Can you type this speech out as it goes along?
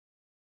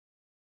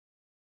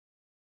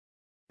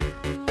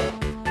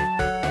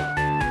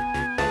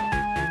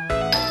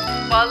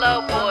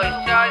Polo boy,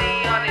 shawty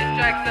on this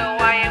track, so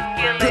I am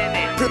killing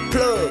it.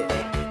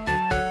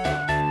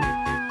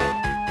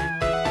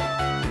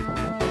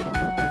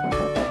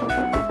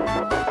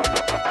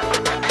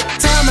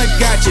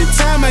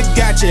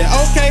 Tamagotchi,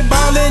 okay,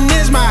 ballin'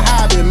 is my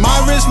hobby. My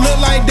wrist look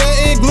like the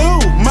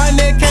igloo, my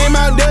neck came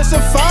out the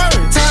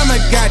safari.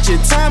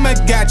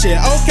 Tamagotchi,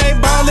 okay,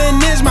 ballin'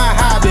 is my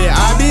hobby.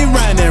 I be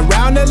running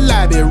round the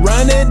lobby,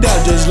 run it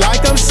up just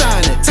like I'm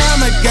signing.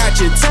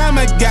 Tamagotchi,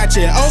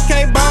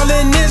 okay,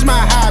 ballin' is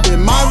my hobby.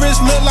 My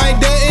wrist look like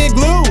the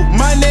igloo,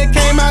 my neck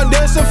came out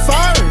the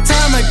safari.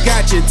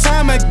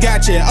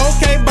 Tamagotchi,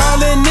 okay,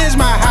 ballin' is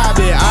my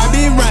hobby. I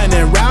be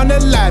running round the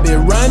lobby,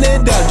 run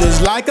it up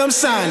just like I'm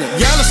signing.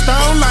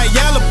 Yellowstone like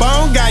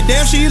Yellowbone,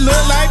 goddamn she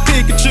look like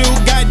Pikachu.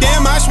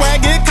 Goddamn my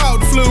swag get caught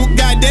the flu,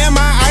 goddamn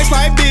my ice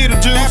like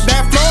Beetlejuice.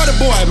 That Florida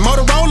boy,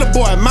 Motorola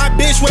boy, my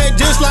bitch wet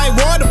just like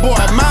water boy.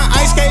 My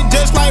ice skate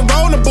just like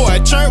roller boy.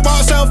 Church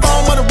walk cell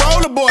phone with a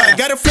roller boy.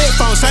 Got a flip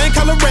phone, same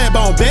color red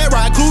bone.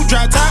 Bedrock, coupe,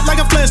 drop top like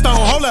a Flintstone.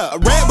 Hold up, a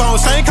red bone,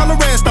 same color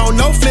redstone.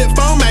 No flip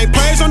phone, make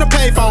plays on the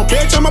payphone.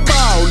 Bitch, I'm a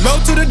ball, low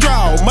to the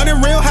draw. Money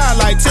real high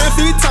like 10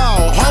 feet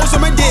tall. Hoes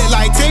on my dick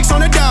like ticks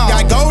on a dog.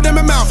 Got gold in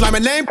my mouth like my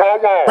name.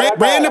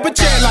 Ran up a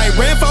check like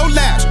ran 4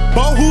 laps.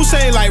 Bo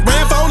Hussein like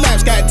ran 4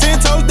 laps. Got 10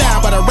 toes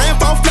down, but I ran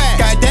 4 flat.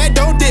 Got that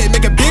dope dick,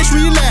 make a bitch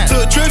relapse.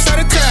 Took trips out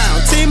of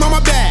town, team on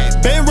my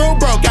back. Been real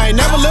broke, I ain't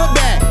never look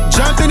back.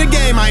 Jumped in the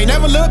game, I ain't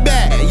never look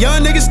back.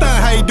 Young nigga stunt,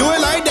 how you do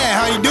it like that?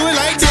 How you do it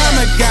like that?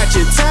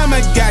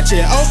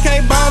 Tamagotchi,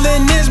 okay,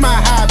 ballin' is my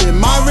hobby.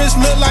 My wrist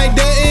look like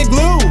the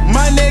igloo,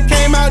 my neck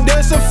came out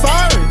the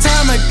safari.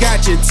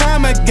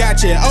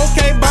 Tamagotchi,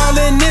 okay,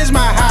 ballin' is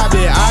my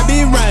hobby. I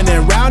be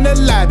running round the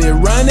lobby,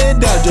 run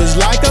it up just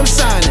like I'm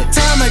signing.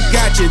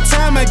 Tamagotchi,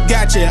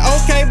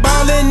 okay,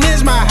 ballin'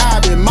 is my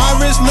hobby. My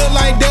wrist look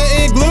like the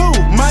igloo,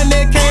 my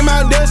neck came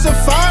out the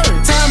safari.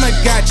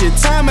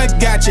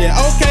 Tamagotchi,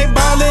 okay,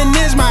 ballin'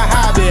 is my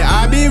hobby.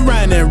 I be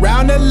running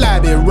round the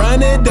lobby,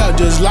 run it up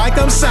just like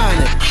I'm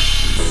signing.